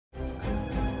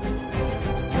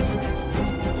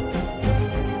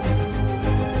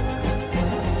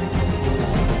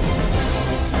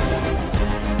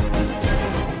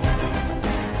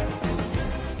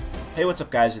Hey, what's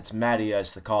up guys, it's Matty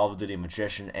as the Call of Duty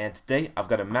Magician, and today I've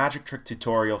got a magic trick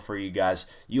tutorial for you guys.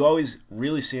 You always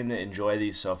really seem to enjoy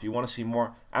these, so if you want to see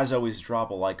more, as always, drop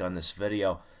a like on this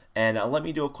video. And let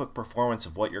me do a quick performance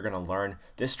of what you're going to learn.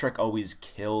 This trick always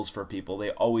kills for people, they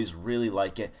always really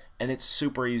like it, and it's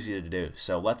super easy to do.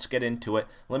 So let's get into it.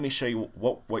 Let me show you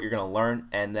what you're going to learn,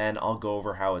 and then I'll go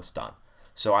over how it's done.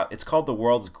 So it's called the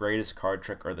world's greatest card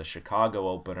trick, or the Chicago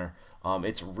opener.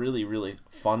 It's really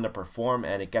fun to perform,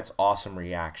 and it gets awesome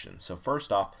reactions. So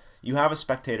first off, you have a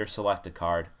spectator select a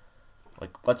card.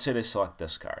 Like, let's say they select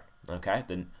this card, okay?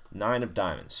 The 9 of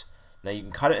diamonds. Now you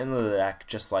can cut it into the deck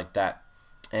just like that.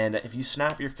 And if you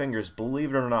snap your fingers,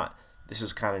 believe it or not, this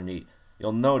is kind of neat.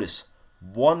 You'll notice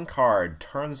one card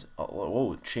turns,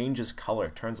 changes color,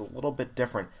 turns a little bit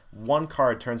different. One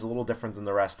card turns a little different than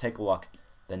the rest. Take a look.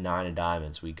 The 9 of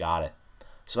diamonds, we got it.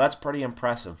 So that's pretty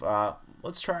impressive.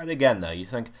 Let's try it again though. You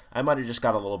think I might have just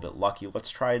got a little bit lucky. Let's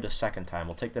try it a second time.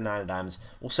 We'll take the 9 of diamonds.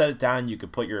 We'll set it down. You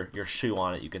could put your shoe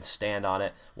on it. You can stand on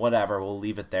it. Whatever. We'll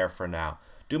leave it there for now.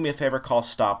 Do me a favor. Call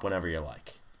stop whenever you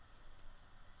like.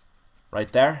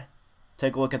 Right there.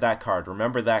 Take a look at that card.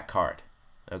 Remember that card.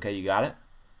 Okay, you got it?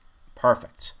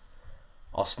 Perfect.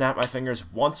 I'll snap my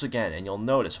fingers once again, and you'll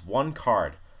notice one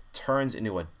card turns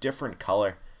into a different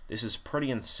color. This is pretty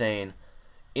insane.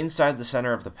 Inside the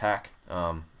center of the pack,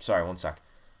 sorry, one sec.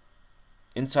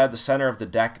 Inside the center of the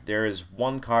deck, there is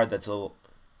one card that's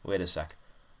wait a sec.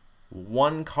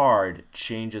 One card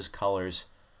changes colors.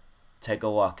 Take a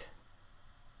look.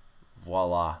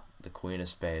 Voila, the Queen of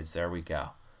Spades. There we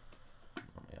go.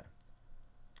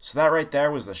 So that right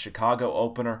there was the Chicago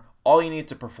opener. All you need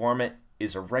to perform it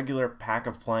is a regular pack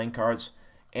of playing cards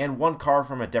and one card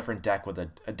from a different deck with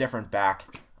a different back.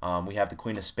 We have the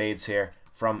Queen of Spades here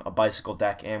from a bicycle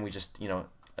deck, and we just,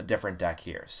 a different deck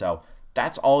here. So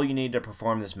that's all you need to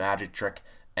perform this magic trick,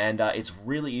 and it's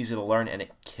really easy to learn, and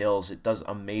it kills. It does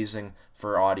amazing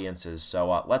for audiences.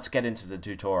 So let's get into the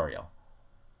tutorial.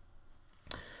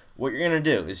 What you're going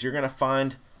to do is you're going to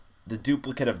find the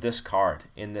duplicate of this card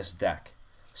in this deck.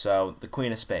 So the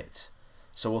Queen of Spades.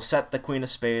 So we'll set the Queen of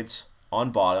Spades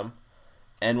on bottom,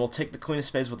 and we'll take the Queen of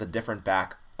Spades with a different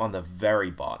back on the very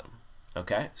bottom.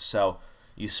 Okay, so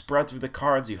you spread through the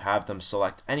cards, you have them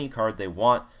select any card they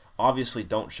want. Obviously,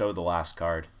 don't show the last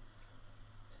card.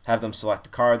 Have them select a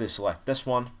card, they select this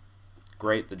one.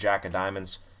 Great, the Jack of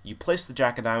Diamonds. You place the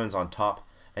Jack of Diamonds on top,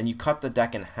 and you cut the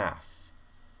deck in half.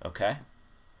 Okay?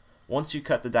 Once you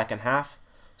cut the deck in half,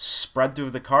 spread through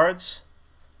the cards,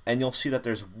 and you'll see that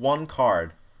there's one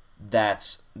card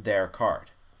that's their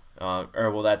card.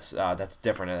 That's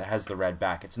different. It has the red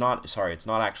back. It's not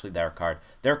actually their card.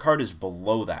 Their card is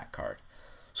below that card.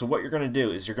 So what you're going to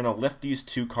do is you're going to lift these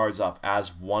two cards up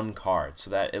as one card so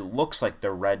that it looks like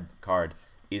the red card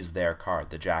is their card,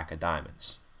 the Jack of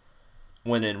Diamonds,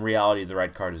 when in reality the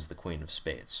red card is the Queen of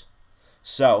Spades.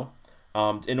 So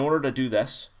in order to do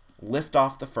this, lift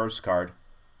off the first card,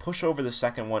 push over the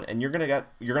second one, and you're going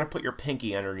to put your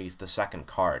pinky underneath the second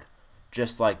card,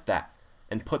 just like that,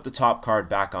 and put the top card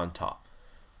back on top.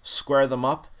 Square them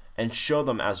up and show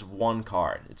them as one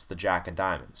card. It's the Jack of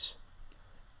Diamonds.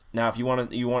 Now, if you want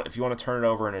to turn it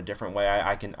over in a different way,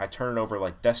 I turn it over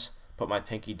like this, put my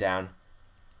pinky down,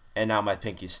 and now my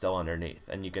pinky's still underneath,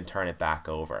 and you can turn it back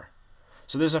over.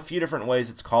 So there's a few different ways.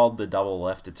 It's called the double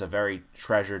lift. It's a very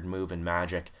treasured move in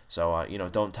Magic. So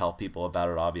don't tell people about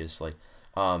it, obviously.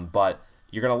 But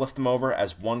you're gonna lift them over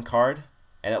as one card,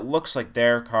 and it looks like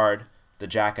their card, the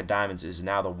Jack of Diamonds, is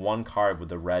now the one card with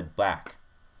the red back.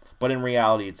 But in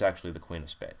reality, it's actually the Queen of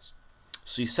Spades.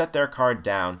 So you set their card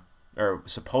down, or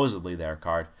supposedly their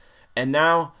card, and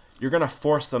now you're going to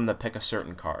force them to pick a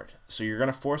certain card. So you're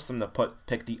going to force them to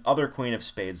pick the other Queen of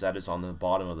Spades that is on the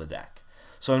bottom of the deck.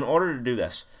 So in order to do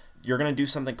this, you're going to do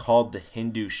something called the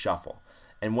Hindu Shuffle.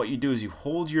 And what you do is you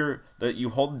hold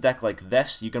the deck like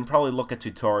this. You can probably look a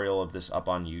tutorial of this up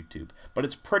on YouTube, but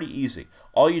it's pretty easy.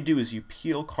 All you do is you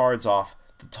peel cards off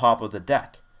the top of the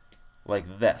deck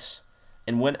like this.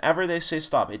 And whenever they say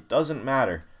stop, it doesn't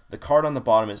matter. The card on the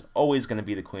bottom is always going to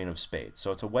be the Queen of Spades.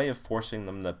 So it's a way of forcing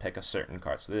them to pick a certain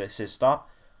card. So they say stop,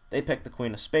 they pick the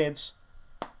Queen of Spades.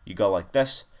 You go like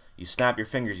this. You snap your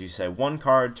fingers. You say one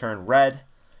card, turn red.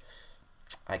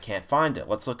 I can't find it.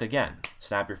 Let's look again.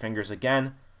 Snap your fingers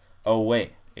again. Oh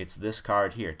wait, it's this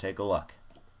card here. Take a look.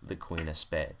 The Queen of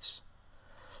Spades.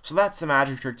 So that's the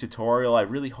magic trick tutorial. I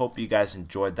really hope you guys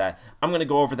enjoyed that. I'm going to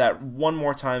go over that one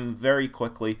more time very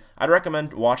quickly. I'd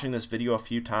recommend watching this video a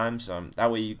few times.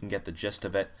 That way you can get the gist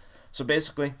of it. So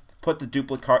basically, put the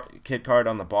duplicate card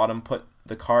on the bottom. Put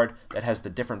the card that has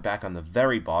the different back on the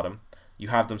very bottom. You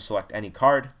have them select any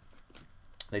card.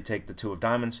 They take the 2 of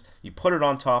diamonds. You put it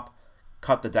on top.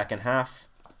 cut the deck in half,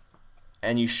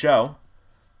 and you show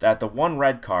that the one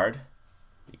red card,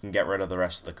 you can get rid of the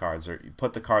rest of the cards, or you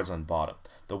put the cards on bottom.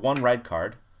 The one red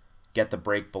card, get the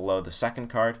break below the second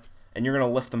card, and you're going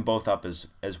to lift them both up as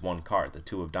one card. The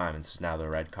two of diamonds is now the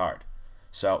red card.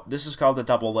 So this is called the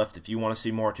double lift. If you want to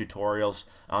see more tutorials,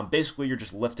 basically you're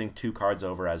just lifting two cards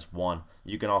over as one.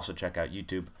 You can also check out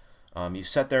YouTube. You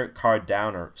set their card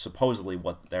down, or supposedly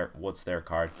what's their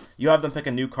card. You have them pick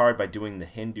a new card by doing the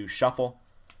Hindu shuffle.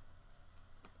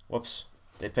 Whoops.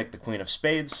 They pick the Queen of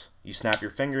Spades. You snap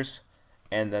your fingers,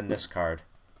 and then this card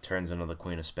turns into the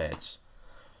Queen of Spades.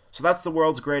 So that's the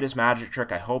world's greatest magic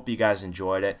trick. I hope you guys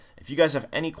enjoyed it. If you guys have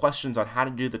any questions on how to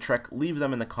do the trick, leave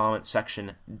them in the comment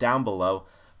section down below.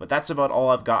 But that's about all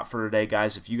I've got for today,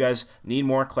 guys. If you guys need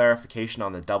more clarification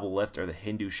on the double lift or the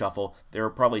Hindu shuffle, there are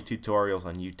probably tutorials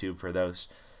on YouTube for those.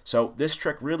 So this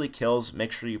trick really kills.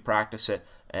 Make sure you practice it,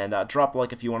 and drop a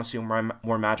like if you want to see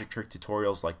more magic trick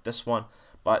tutorials like this one.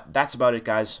 But that's about it,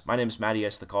 guys. My name is Matty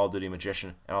S, the Call of Duty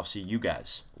Magician, and I'll see you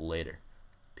guys later.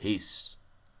 Peace.